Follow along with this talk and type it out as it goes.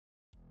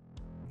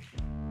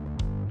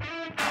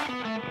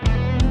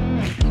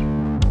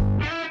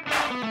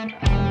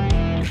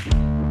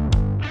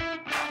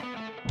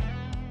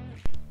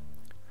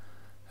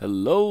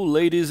Hello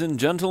ladies and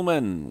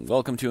gentlemen,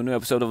 welcome to a new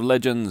episode of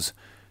Legends.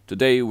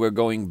 Today we're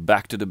going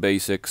back to the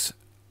basics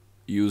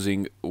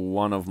using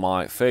one of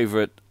my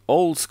favorite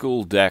old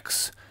school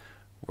decks.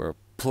 We're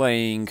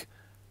playing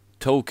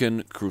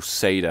Token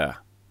Crusader,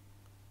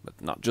 but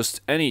not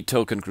just any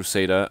Token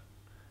Crusader.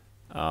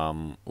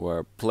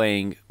 We're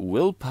playing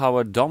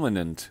Willpower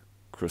Dominant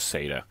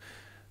Crusader.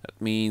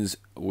 That means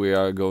we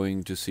are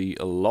going to see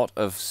a lot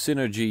of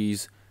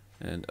synergies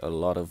and a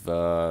lot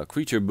of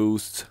creature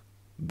boosts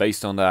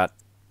based on that.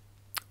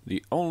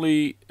 The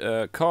only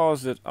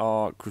cards that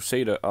are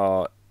Crusader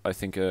are, I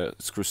think,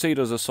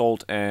 Crusader's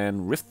Assault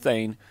and Rift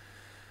Thane.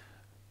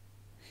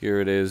 Here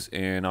it is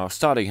in our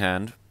starting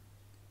hand.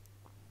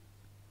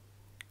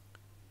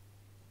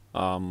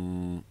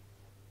 I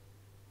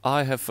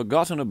have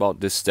forgotten about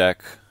this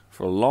deck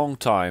for a long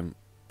time,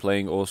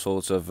 playing all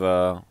sorts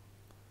of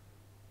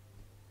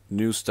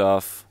new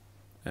stuff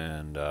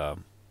and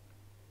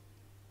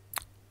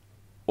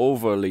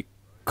overly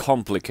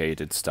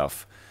complicated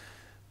stuff.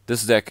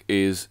 This deck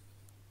is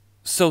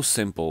so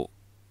simple,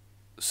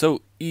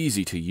 so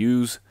easy to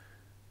use,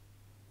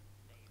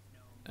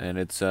 and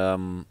it's I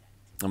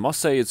must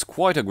say it's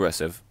quite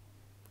aggressive.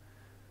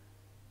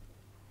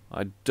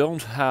 I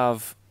don't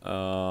have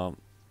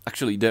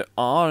actually there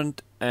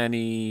aren't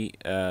any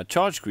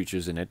charged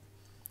creatures in it,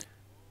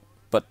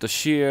 but the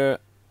sheer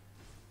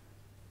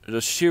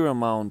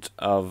amount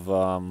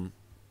of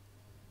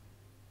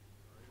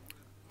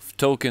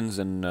tokens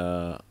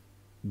and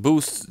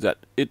boosts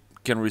that it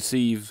can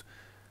receive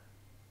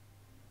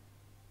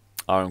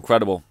are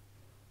incredible,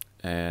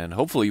 and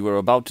hopefully we're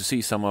about to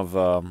see some of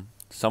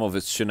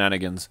its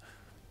shenanigans.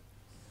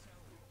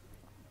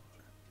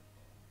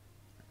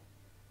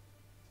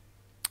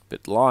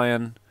 Bit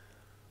Lion.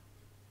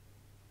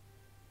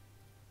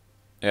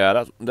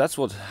 Yeah, that's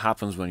what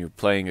happens when you're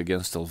playing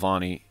against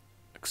Elvani,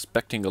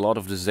 expecting a lot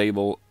of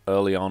disable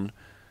early on.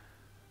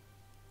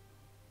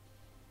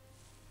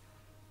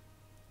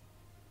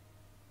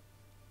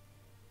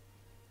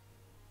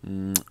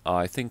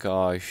 I think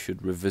I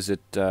should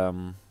revisit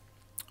the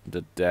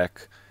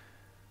deck.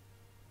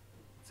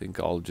 I think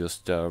I'll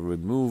just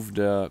remove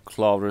the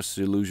Clawless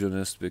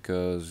Illusionist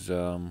because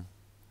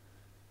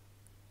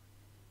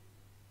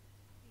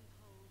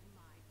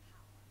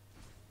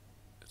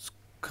it's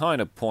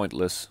kind of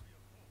pointless.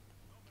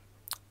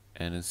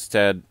 And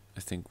instead, I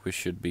think we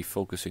should be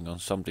focusing on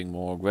something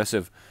more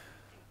aggressive.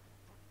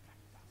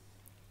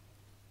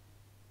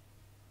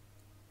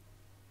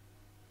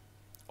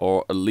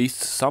 Or at least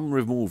some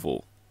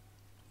removal.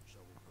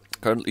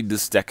 Currently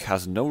this deck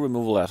has no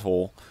removal at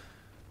all.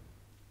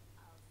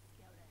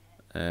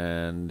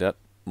 And that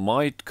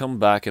might come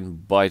back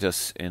and bite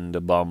us in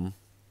the bum.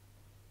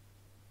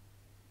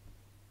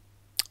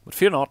 But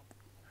fear not.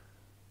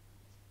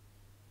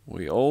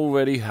 We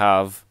already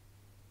have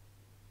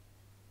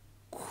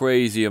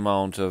crazy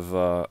amount of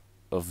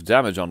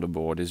damage on the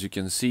board. As you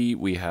can see,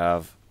 we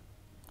have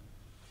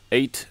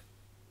 8,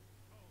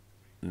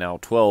 now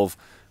 12.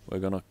 We're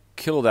gonna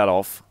kill that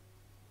off.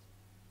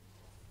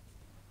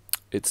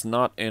 It's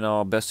not in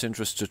our best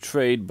interest to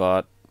trade,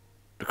 but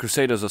the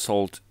Crusader's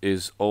Assault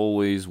is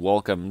always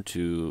welcome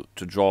to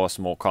draw us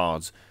more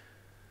cards.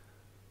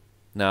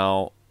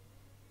 Now,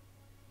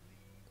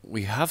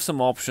 we have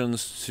some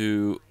options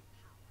to...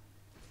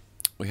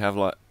 We have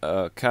like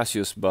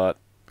Cassius, but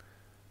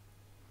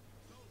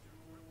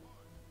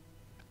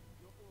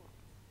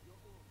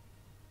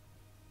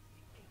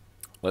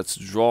let's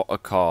draw a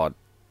card.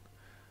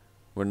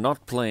 We're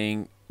not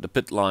playing the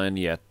Pit Lion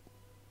yet.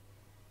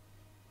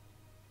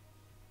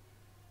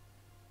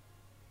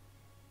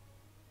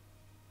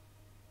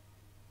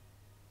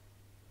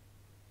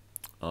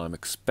 I'm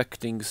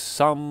expecting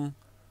some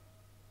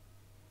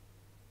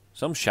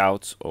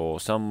shouts or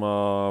some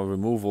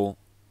removal.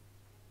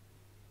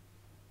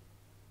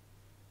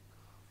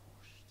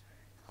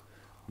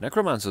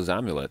 Necromancer's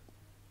Amulet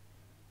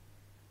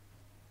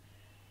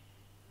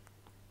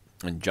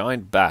and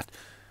Giant Bat.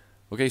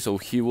 Okay, so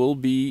he will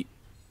be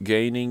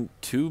gaining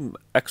 2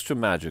 extra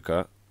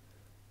magicka,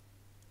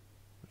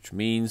 which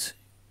means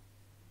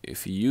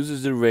if he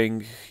uses the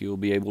ring, he'll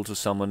be able to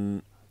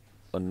summon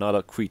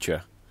another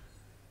creature.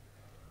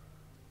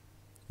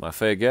 My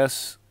fair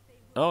guess?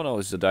 Oh no,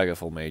 it's the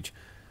Daggerfall Mage.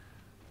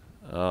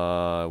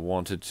 I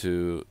wanted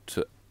to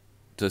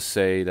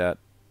say that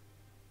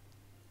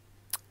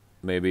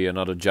maybe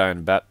another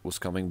Giant Bat was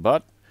coming,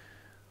 but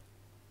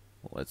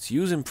let's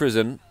use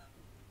Imprison.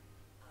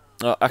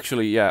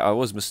 Actually, yeah, I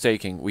was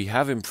mistaken. We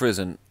have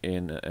Imprison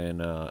in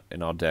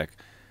our deck,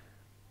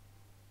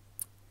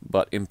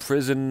 but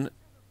Imprison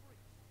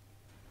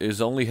is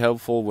only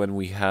helpful when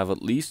we have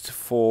at least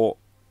 4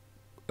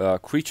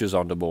 creatures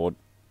on the board.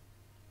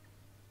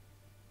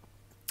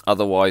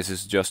 Otherwise,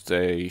 it's just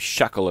a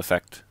shackle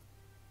effect.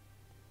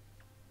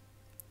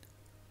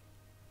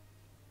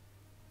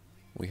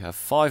 We have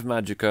 5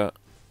 magicka.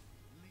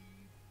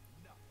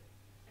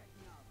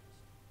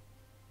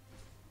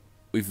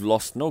 We've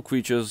lost no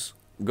creatures.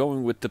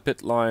 Going with the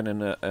Pit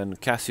Lion and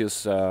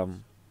Cassius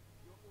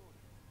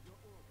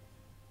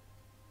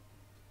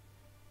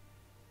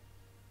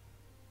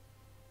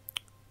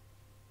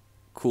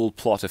cool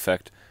plot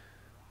effect.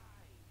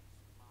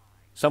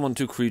 Summon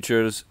 2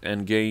 creatures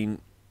and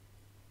gain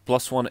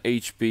 +1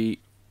 HP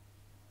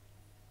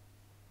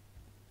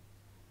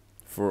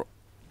for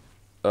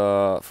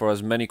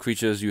as many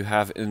creatures you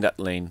have in that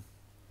lane.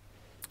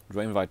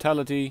 Drain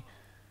Vitality.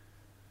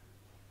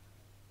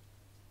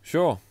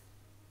 Sure.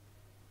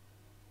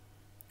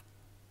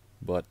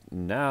 But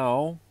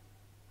now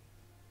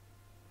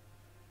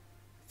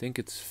I think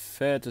it's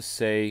fair to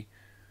say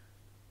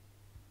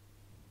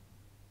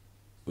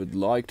we'd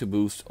like to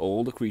boost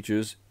all the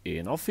creatures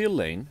in our field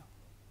lane.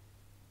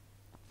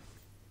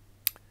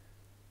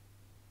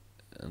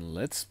 And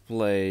let's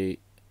play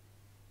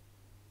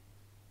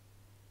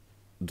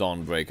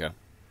Dawnbreaker.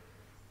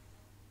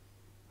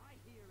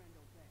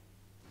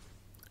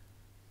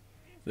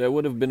 There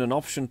would have been an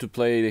option to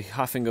play the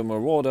Haffinger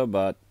Marauder,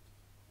 but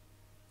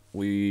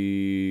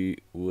we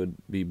would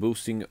be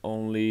boosting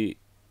only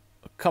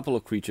a couple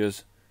of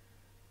creatures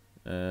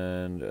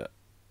and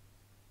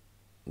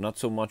not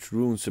so much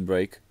runes to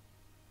break,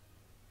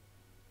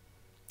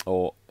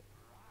 or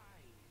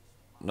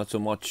not so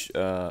much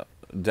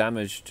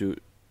damage to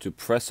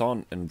press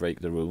on and break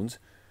the runes.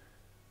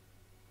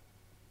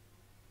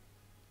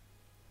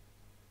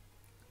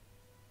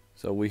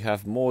 So we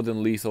have more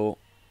than lethal.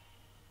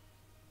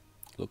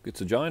 Look,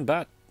 it's a giant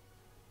bat.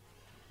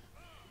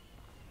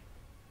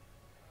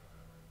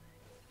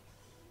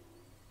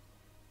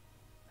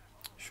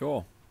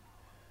 Sure.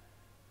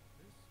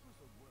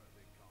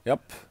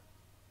 Yep.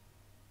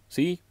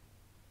 See?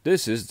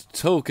 This is the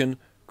token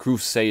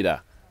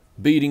Crusader,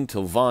 beating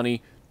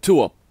Telvanni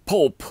to a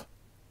pulp.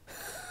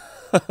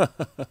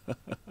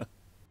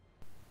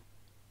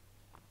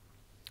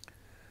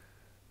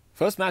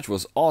 First match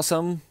was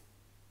awesome.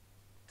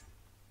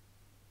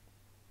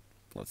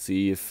 Let's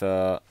see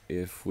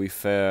if we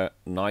fare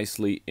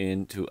nicely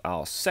into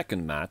our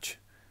second match.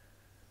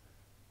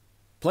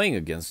 Playing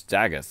against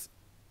Daggeth.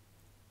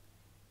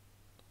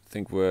 I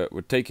think we're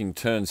taking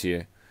turns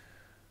here.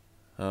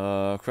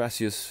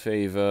 Crassius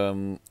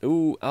favor.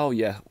 Oh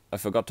yeah, I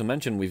forgot to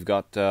mention we've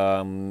got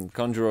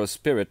Conjurer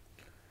Spirit.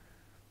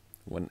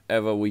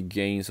 Whenever we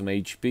gain some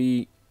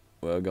HP,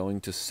 we're going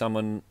to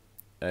summon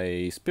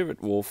a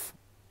Spirit Wolf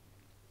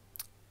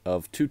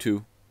of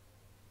 2/2.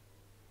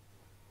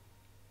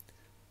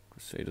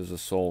 Crusader's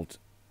Assault.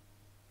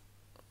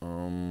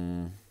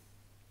 I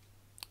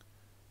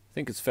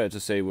think it's fair to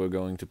say we're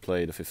going to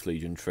play the 5th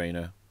Legion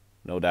Trainer.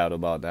 No doubt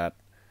about that.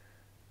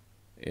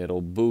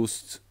 It'll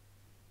boost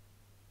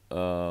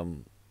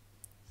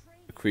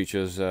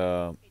creatures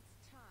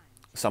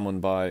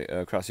summoned by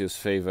Crassius'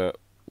 favor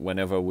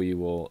whenever we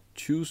will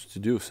choose to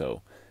do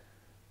so.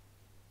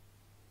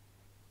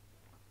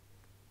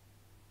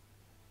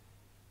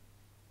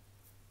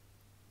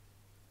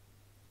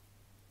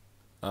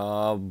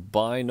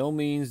 By no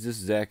means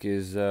this deck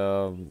is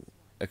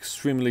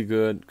extremely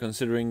good,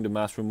 considering the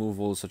mass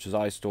removals such as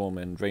Ice Storm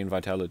and Drain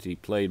Vitality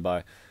played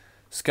by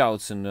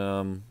Scouts and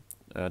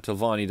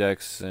Telvanni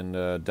decks and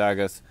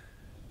Daggeth.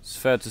 It's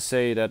fair to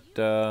say that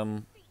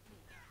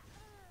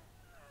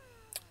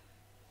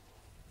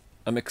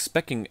I'm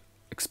expecting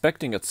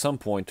at some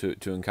point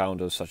to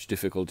encounter such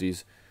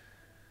difficulties.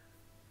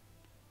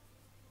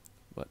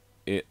 But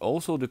it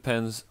also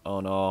depends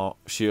on our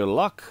sheer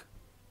luck.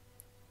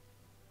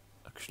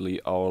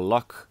 Actually, our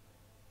luck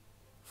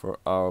for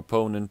our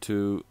opponent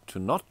to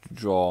not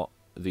draw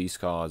these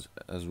cards.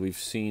 As we've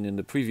seen in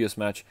the previous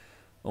match,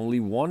 only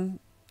one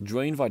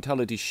Drain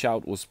Vitality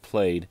Shout was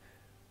played.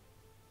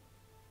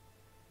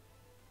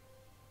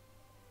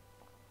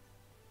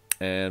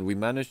 And we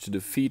managed to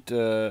defeat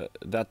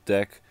that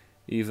deck,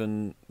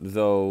 even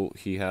though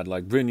he had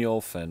like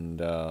Brynjolf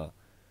and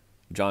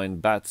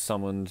Giant Bat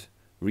summoned,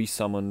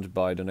 resummoned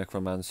by the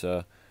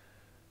Necromancer.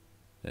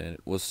 And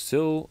it was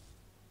still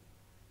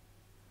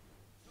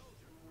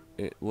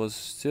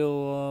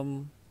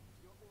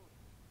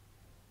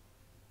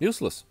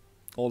useless.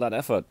 All that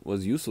effort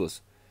was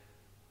useless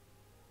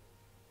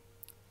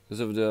because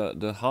of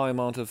the high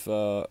amount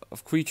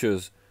of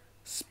creatures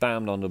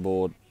spammed on the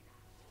board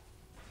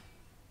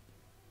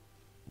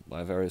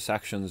by various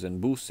actions and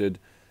boosted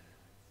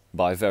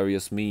by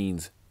various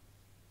means.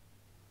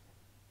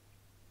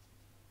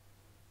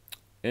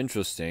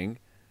 Interesting.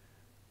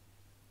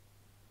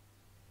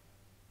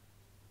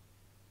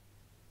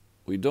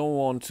 We don't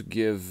want to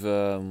give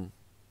him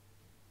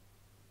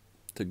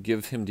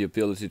the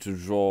ability to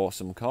draw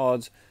some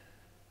cards,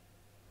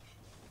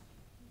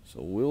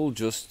 so we'll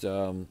just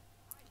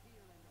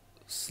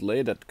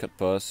slay that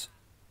Cutpurse,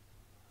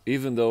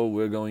 even though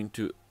we're going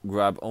to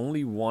grab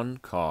only one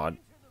card.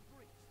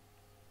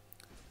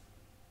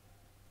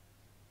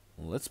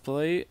 Let's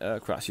play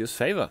Crassius'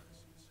 Favor.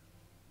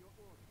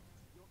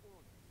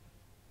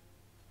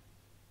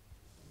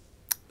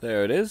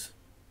 There it is.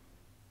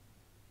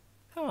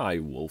 Hi,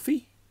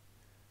 Wolfie.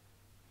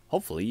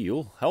 Hopefully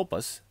you'll help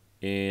us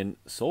in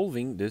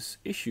solving this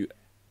issue.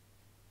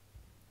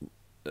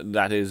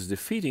 That is,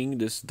 defeating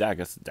this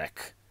Daggeth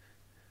deck.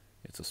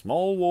 It's a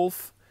small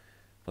wolf,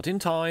 but in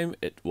time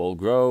it will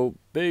grow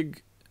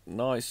big,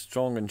 nice,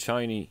 strong and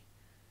shiny.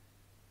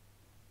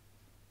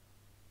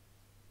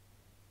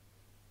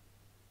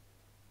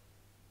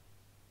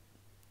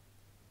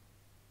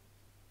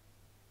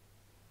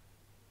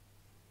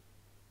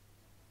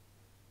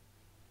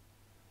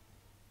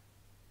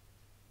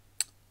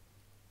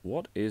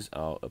 What is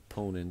our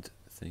opponent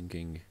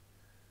thinking?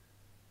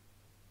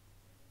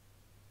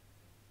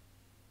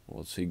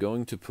 What's he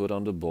going to put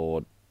on the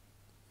board?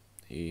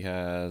 He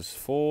has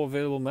 4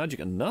 available magic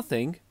and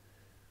nothing.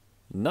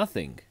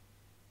 Nothing.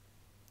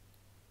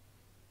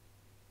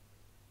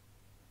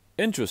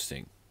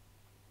 Interesting.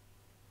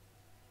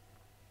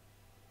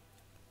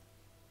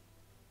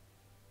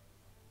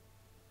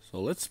 So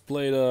let's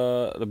play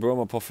the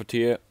Broma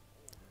Profiteer.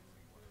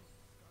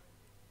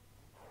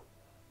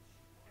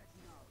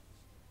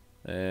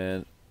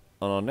 And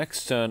on our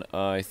next turn,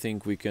 I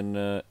think we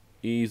can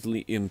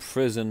easily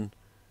imprison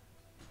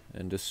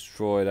and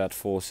destroy that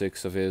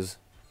 4/6 of his.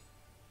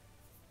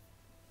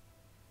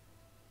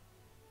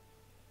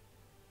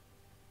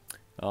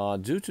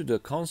 Due to the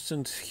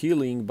constant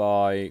healing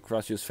by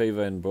Crusader's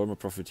Favor and Broma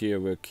Profiteer,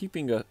 we're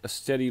keeping a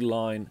steady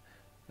line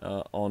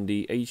on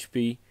the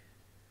HP.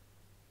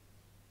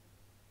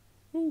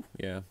 Ooh,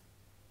 yeah,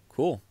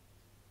 cool.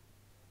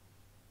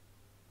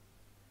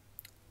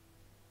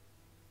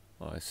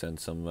 I sent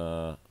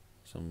some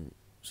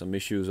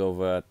issues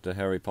over at the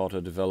Harry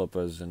Potter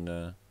developers,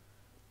 and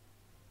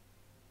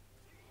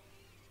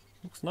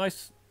looks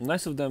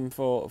nice of them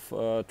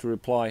to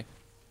reply.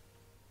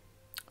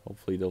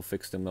 Hopefully they'll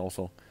fix them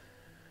also.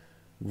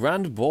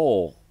 Grand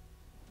Ball.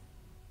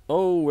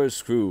 Oh, we're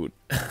screwed.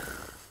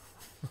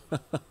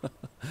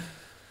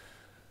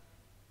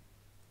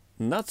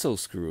 Not so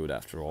screwed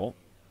after all.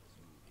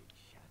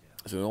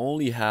 So we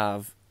only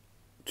have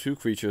 2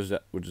 creatures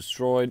that were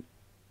destroyed.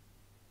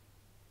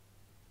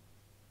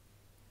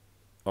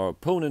 Our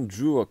opponent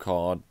drew a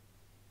card.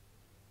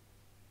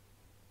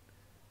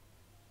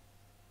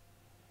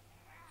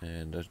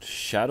 And a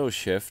Shadow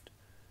Shift.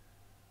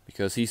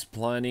 Because he's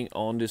planning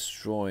on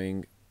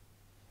destroying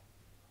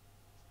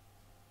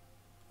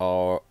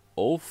our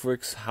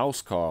Ulfric's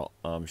Housecarl.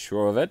 I'm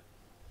sure of it.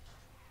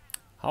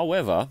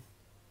 However,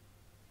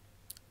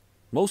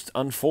 most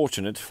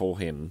unfortunate for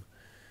him,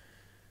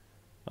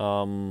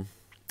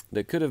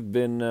 there could have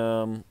been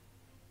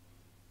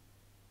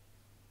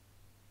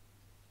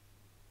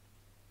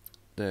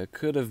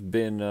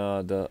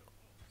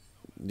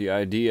the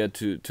idea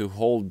to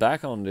hold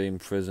back on the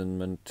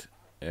imprisonment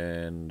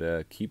and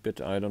keep it,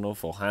 I don't know,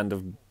 for Hand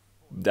of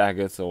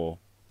Daggers or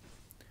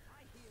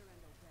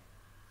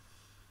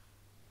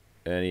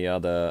any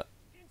other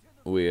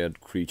weird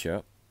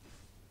creature.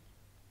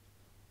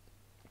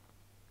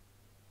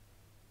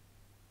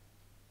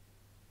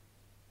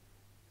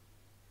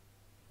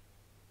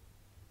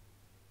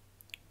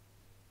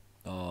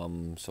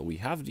 So we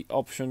have the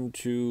option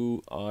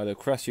to either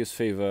Crusader's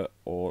Favor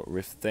or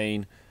Rift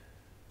Thane.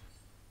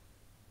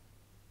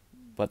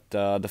 But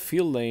the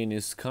field lane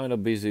is kind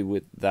of busy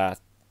with that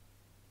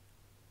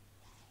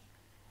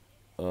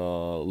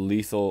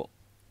lethal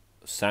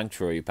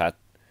sanctuary pet.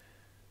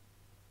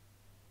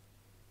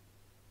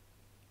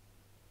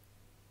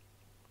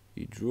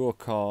 He drew a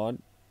card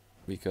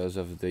because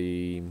of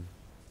the...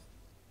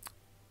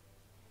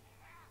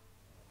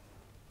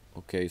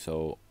 Okay,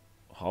 so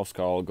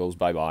Housecarl goes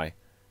bye-bye.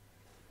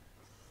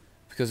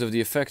 Because of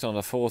the effect on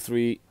the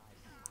 4/3,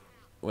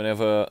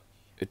 whenever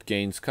it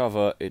gains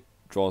cover, it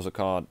draws a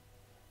card.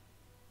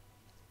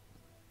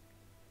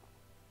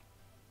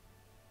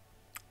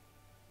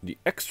 The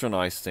extra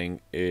nice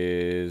thing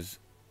is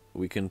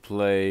we can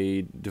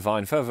play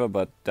Divine Feather,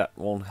 but that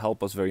won't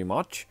help us very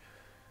much.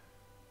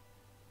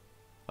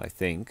 I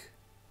think.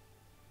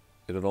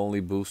 It'll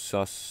only boost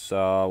us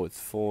with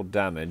 4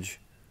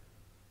 damage.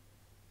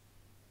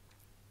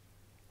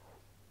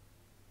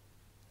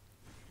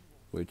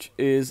 Which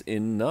is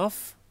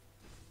enough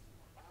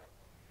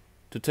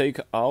to take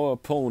our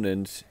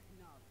opponent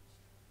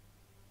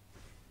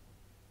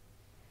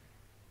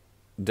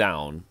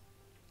down.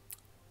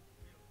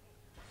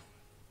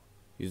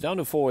 He's down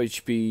to 4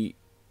 HP.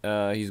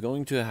 He's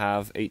going to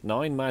have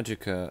 8/9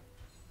 Magicka.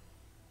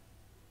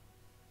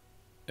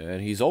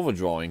 And he's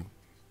overdrawing.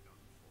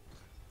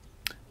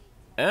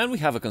 And we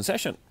have a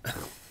concession.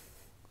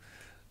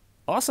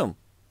 Awesome.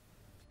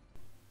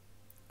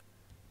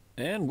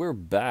 And we're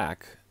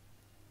back.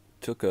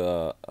 Took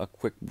a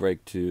quick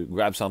break to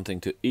grab something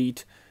to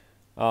eat.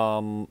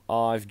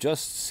 I've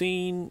just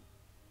seen,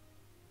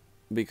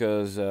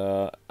 because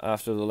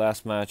after the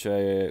last match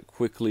I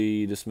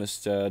quickly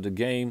dismissed the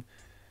game.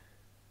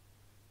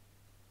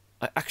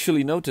 I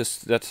actually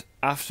noticed that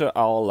after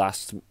our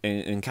last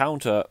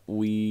encounter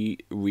we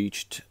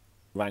reached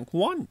rank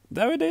 1.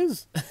 There it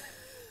is.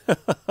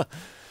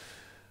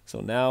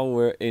 So now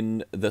we're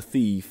in the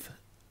Thief.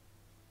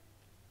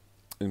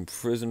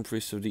 Imprison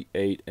Priest of the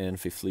 8 and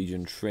 5th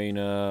Legion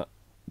Trainer.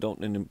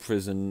 Don't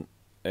imprison,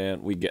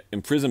 and we get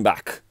imprisoned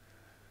back.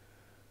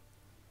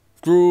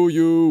 Screw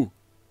you!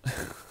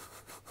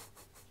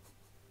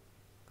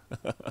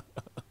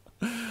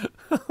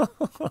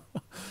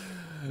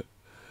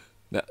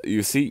 Now,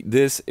 you see,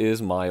 this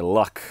is my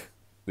luck.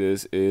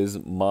 This is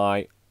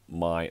my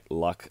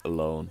luck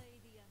alone.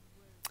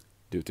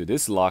 Due to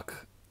this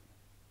luck,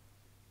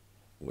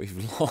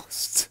 we've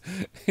lost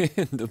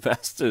in the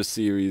Master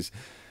Series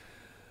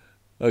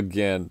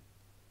again.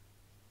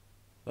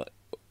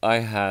 I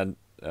had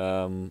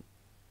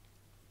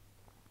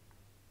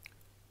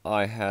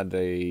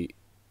a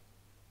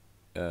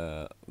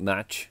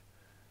match.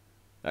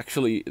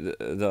 Actually,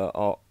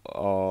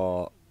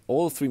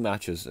 all three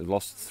matches I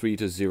lost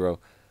 3-0.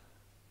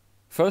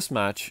 First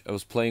match I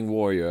was playing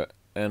warrior,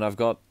 and I've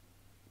got,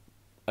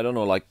 I don't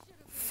know, like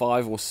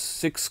 5 or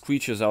 6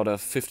 creatures out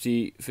of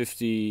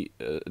 50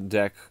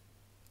 deck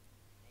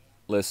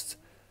list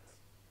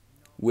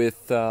with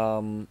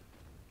 5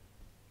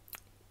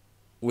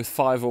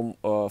 or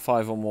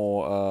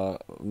more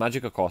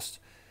Magicka cost.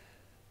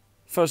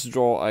 First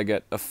draw I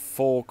get a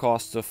 4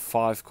 cost, a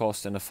 5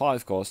 cost, and a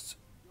 5 cost.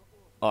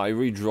 I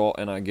redraw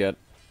and I get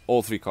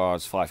all 3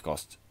 cards 5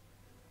 cost.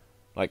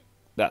 Like,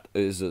 that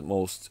is the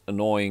most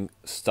annoying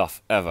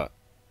stuff ever.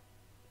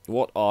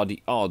 What are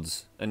the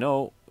odds? I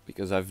know,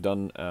 because I've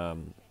done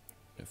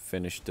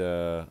finished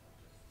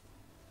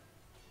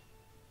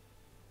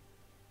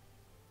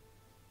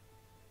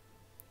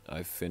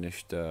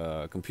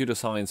computer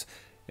science,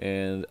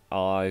 and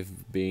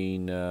I've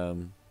been a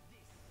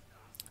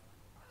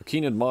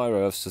keen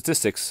admirer of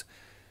statistics.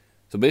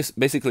 So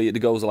basically it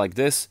goes like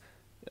this.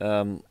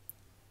 Given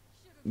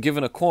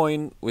a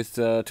coin with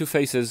 2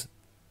 faces,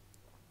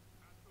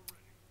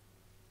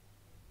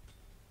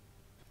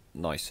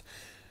 nice.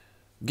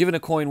 Given a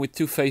coin with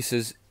 2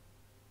 faces,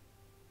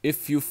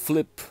 if you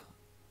flip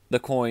the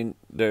coin,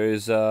 there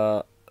is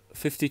a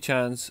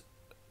 50%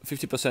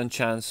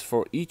 chance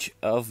for each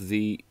of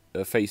the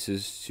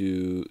faces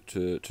to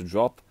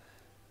drop.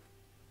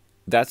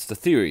 That's the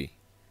theory.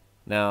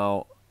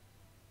 Now,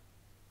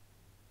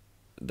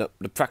 the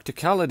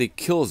practicality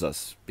kills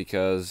us,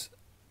 because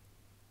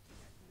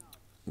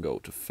go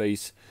to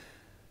face,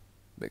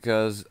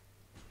 because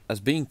as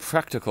being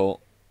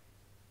practical,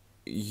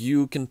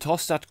 you can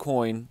toss that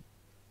coin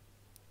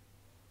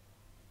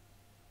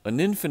an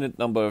infinite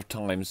number of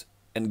times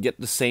and get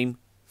the same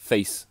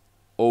face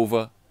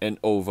over and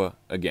over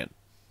again.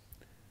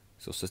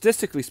 So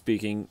statistically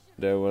speaking,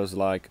 there was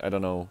like, I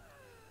don't know,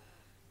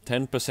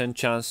 10%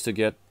 chance to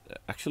get,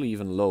 actually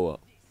even lower,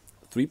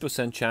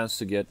 3% chance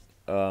to get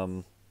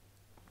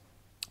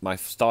my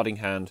starting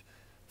hand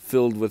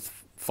filled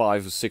with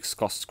 5 or 6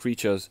 cost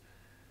creatures.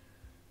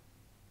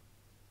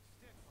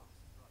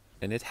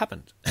 And it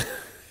happened.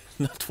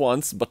 Not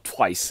once, but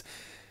twice.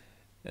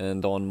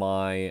 And on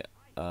my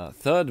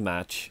third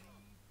match,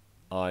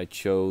 I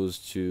chose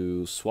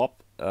to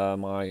swap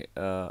my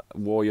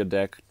warrior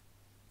deck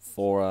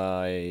for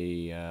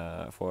a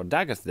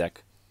Daggeth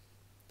deck,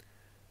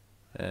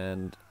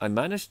 and I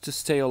managed to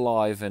stay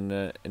alive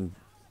and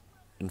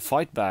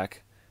fight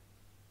back.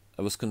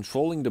 I was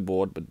controlling the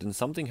board, but then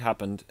something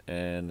happened,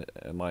 and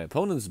my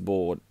opponent's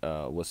board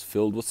was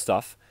filled with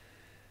stuff,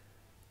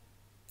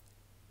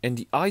 and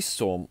the Ice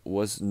Storm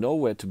was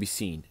nowhere to be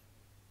seen.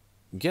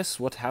 Guess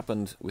what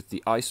happened with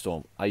the Ice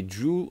Storm? I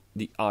drew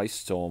the Ice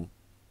Storm,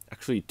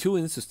 actually 2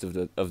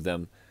 instances of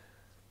them,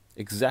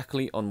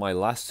 exactly on my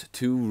last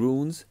 2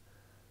 runes.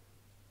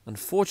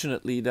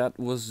 Unfortunately, that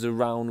was the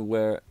round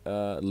where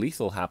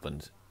lethal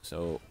happened.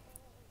 So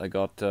I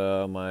got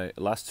my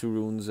last 2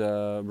 runes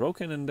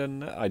broken, and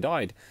then I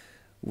died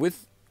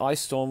with Ice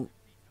Storm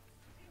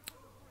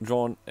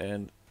drawn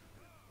and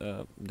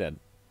dead.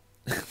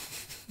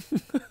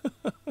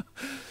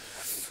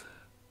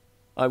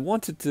 I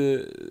wanted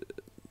to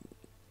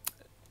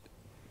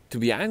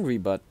be angry,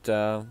 but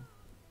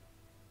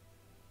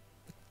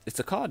it's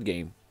a card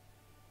game.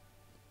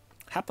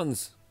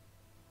 Happens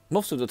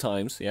most of the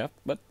times, yeah,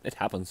 but it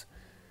happens.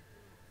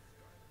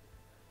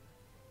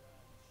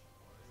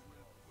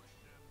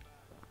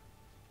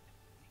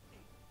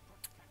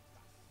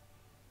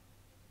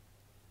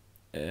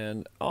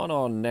 And on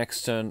our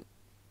next turn,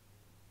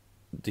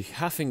 the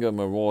Haffinger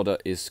Marauder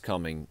is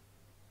coming.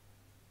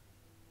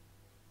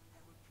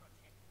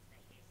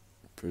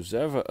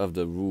 Preserver of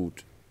the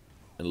Root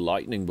and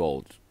Lightning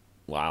Bolt.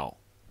 Wow.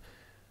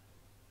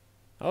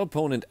 Our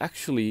opponent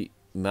actually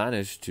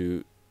managed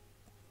to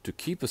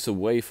keep us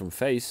away from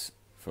face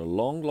for a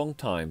long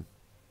time.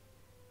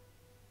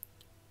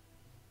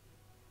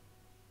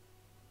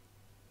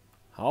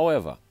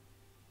 However,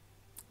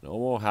 no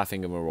more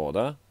Haffinger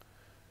Marauder.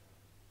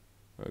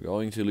 We're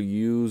going to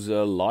use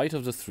a Light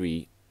of the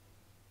 3,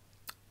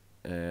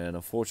 and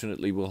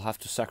unfortunately we'll have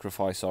to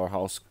sacrifice our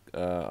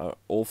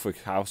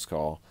Ulfric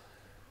Housecarl.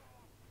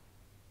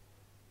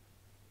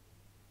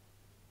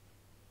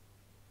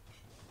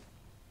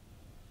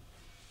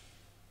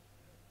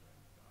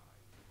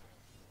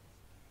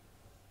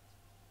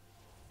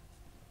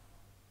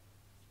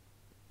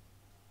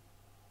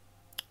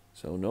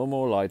 So no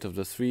more Light of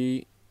the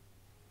 3.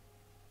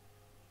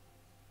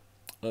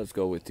 Let's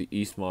go with the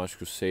Eastmarch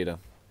Crusader.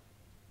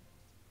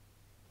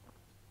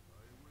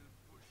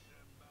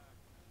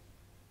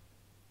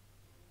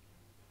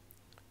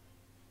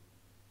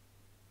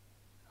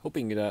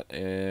 Hoping that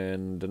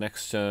in the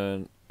next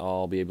turn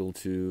I'll be able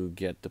to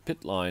get the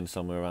pit line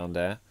somewhere around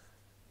there.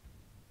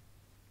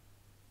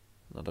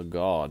 Another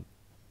god.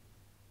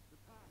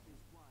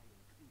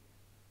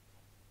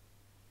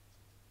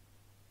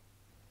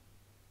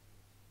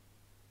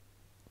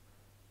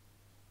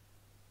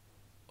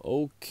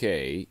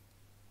 Okay.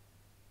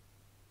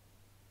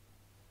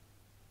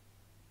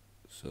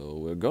 So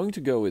we're going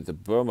to go with the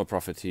Burma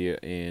Profiteer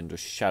in the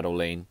Shadow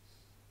Lane,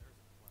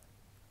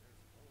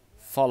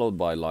 followed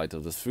by Light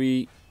of the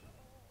Three,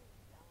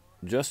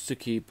 just to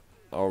keep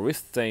our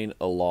Rift Thane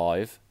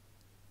alive.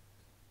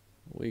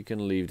 We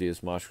can leave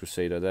this March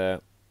Crusader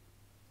there.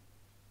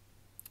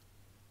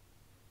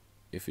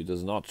 If he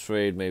does not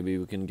trade, maybe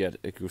we can get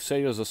a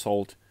Crusader's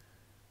Assault.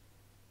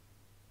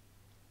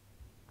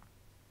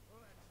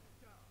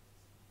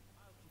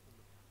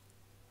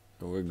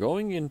 And we're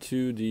going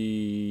into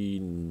the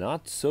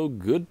not so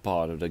good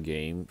part of the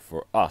game,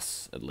 for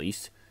us at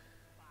least.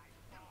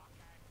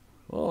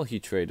 Well, he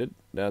traded.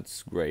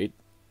 That's great.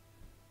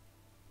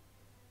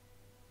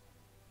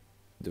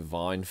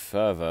 Divine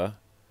Fervor.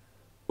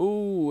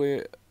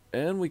 Ooh,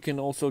 and we can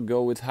also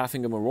go with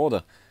Having a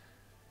Marauder.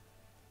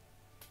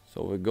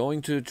 So we're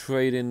going to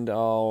trade in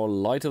our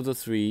Light of the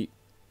Three.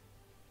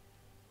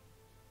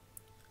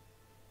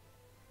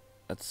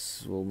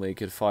 We'll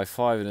make it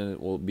 5-5 and then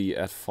it will be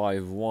at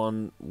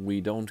 5-1.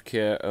 We don't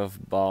care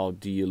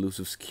about the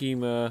Elusive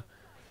Schemer.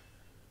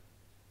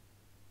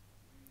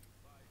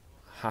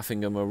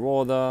 Having a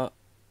Marauder.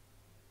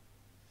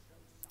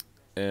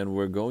 And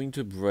we're going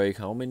to break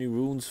how many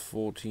runes?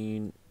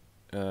 14.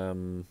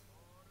 All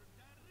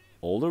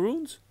the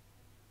runes?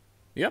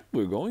 Yep,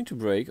 we're going to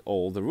break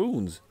all the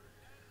runes.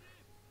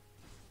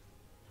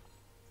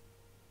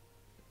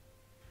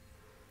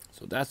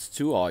 So that's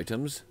 2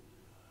 items.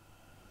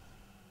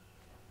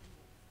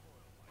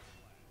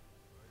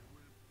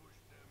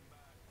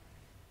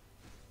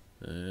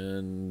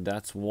 And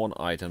that's 1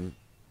 item.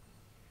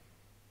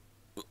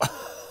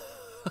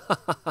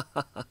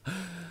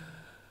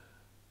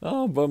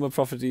 Oh, Burma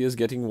Profiteer is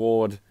getting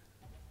ward.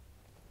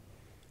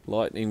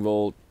 Lightning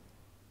Bolt.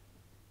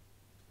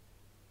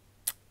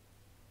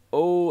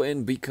 Oh,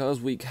 and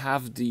because we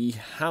have the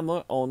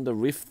hammer on the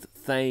Rift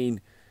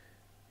Thane,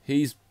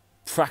 he's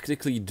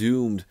practically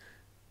doomed.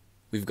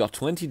 We've got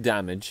 20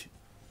 damage.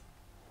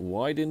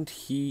 Why didn't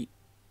he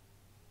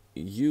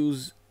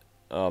use...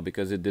 Oh,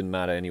 because it didn't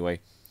matter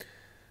anyway.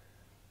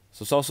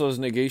 So Sorcerer's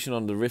Negation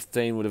on the Rift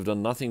Thane would have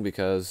done nothing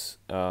because...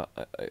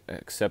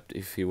 except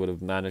if he would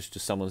have managed to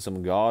summon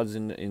some guards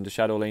in the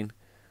Shadow Lane.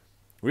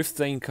 Rift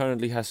Thane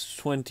currently has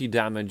 20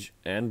 damage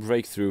and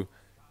Breakthrough.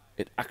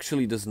 It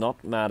actually does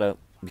not matter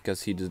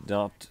because he did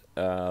not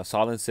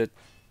silence it.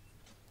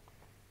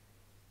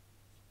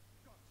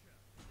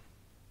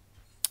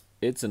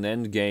 It's an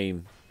end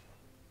game.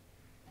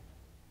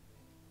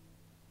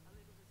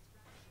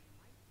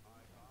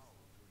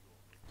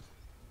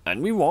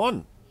 And we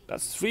won.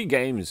 That's 3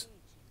 games.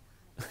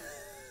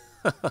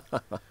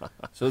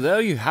 So there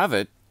you have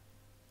it.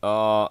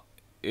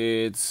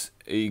 It's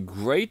a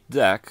great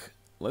deck.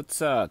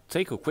 Let's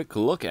take a quick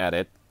look at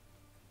it.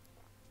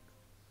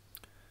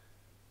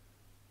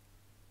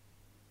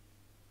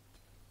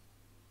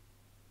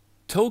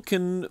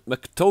 Token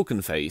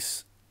McToken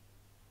Face.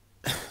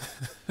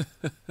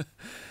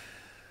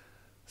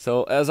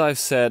 So as I've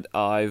said,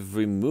 I've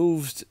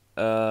removed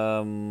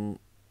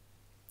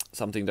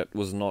something that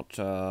was not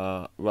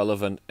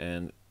relevant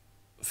and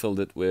filled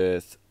it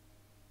with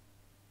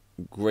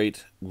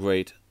great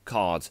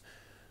cards.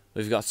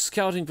 We've got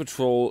Scouting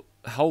Patrol,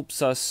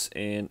 helps us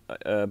in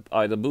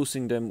either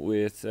boosting them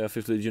with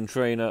 5th Legion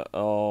Trainer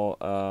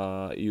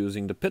or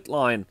using the pit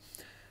line.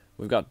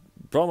 We've got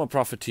Burma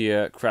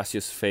Profiteer,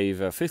 Crassius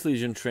Favor, 5th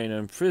Legion Trainer,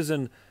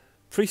 Imprison,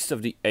 Priest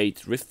of the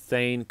 8th, Rift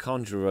Thane,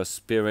 Conjurer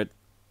Spirit.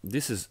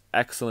 This is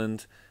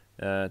excellent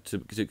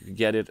to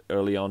get it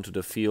early onto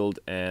the field,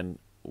 and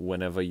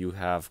whenever you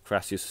have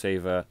Crassius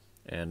Favor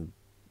and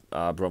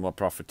Burma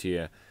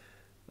Profiteer,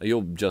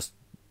 you'll just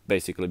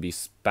basically be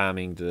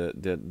spamming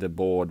the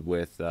board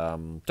with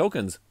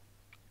tokens,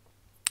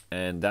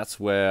 and that's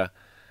where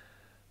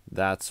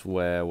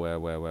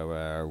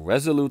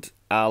Resolute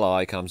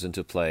Ally comes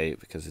into play,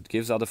 because it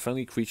gives other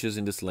friendly creatures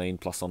in this lane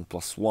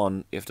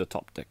 +1/+1 if the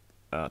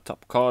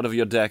top card of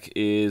your deck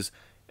is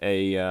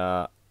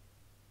a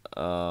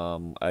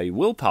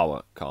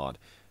Willpower card.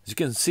 As you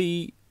can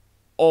see,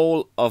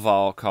 all of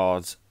our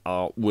cards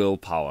are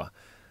Willpower.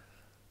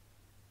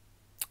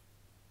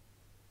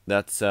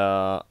 That's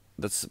how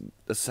this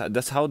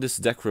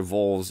deck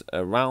revolves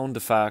around the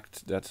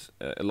fact that,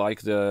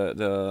 like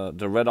the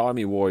Red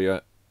Army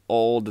Warrior,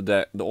 all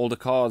the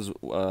cards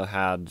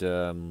had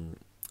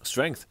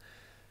strength.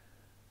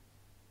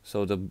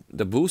 So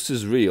the boost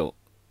is real.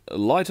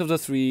 Light of the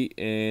 3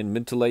 in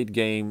mid to late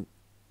game,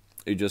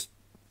 you just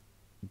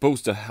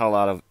boost the hell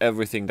out of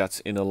everything that's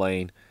in a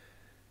lane.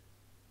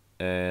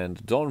 And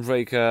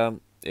Dawnbreaker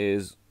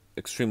is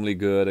extremely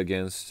good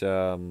against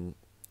undead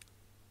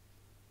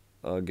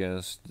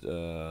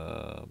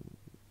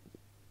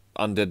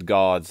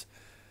gods.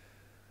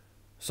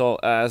 So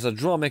as a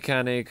draw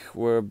mechanic,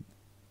 we're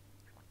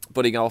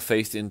putting our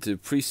faith into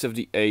Priest of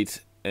the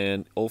 8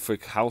 and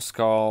Ulfric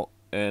Housecarl,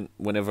 and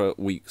whenever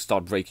we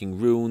start breaking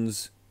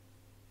runes,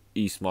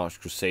 Eastmarch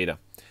Crusader.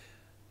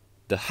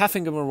 The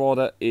Having a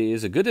Marauder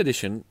is a good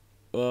addition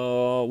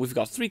we've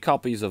got 3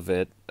 copies of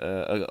it,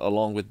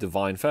 along with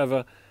Divine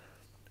Feather.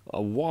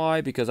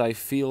 Why? Because I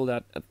feel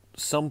that at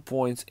some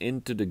points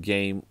into the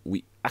game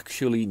we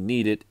actually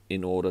need it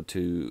in order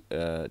to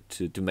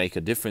make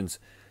a difference.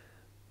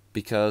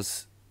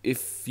 Because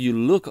if you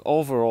look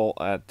overall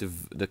at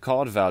the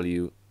card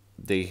value,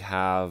 they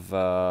have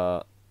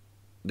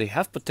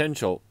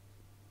potential,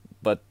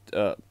 but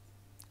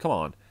come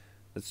on,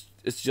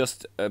 it's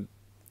just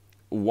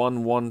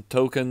 1/1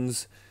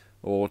 tokens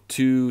or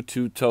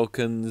 2/2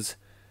 tokens.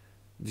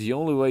 The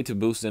only way to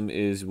boost them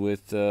is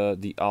with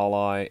the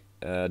ally,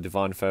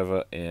 Divine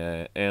Feather,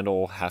 and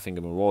or having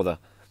a Marauder.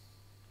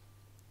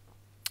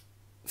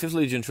 5th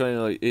Legion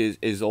Trainer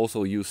is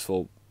also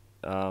useful,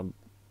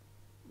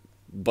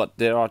 but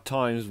there are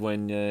times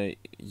when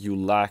you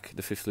lack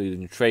the 5th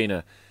Legion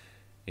Trainer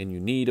and you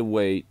need a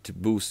way to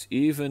boost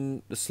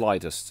even the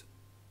slightest,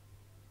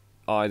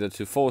 either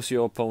to force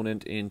your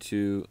opponent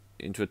into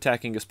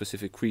attacking a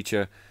specific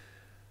creature,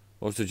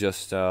 or to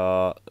just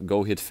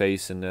go hit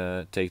face and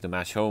take the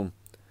match home.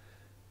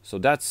 So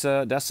that's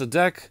the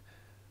deck.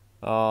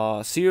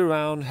 See you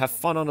around, have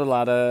fun on the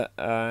ladder,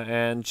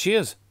 and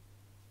cheers!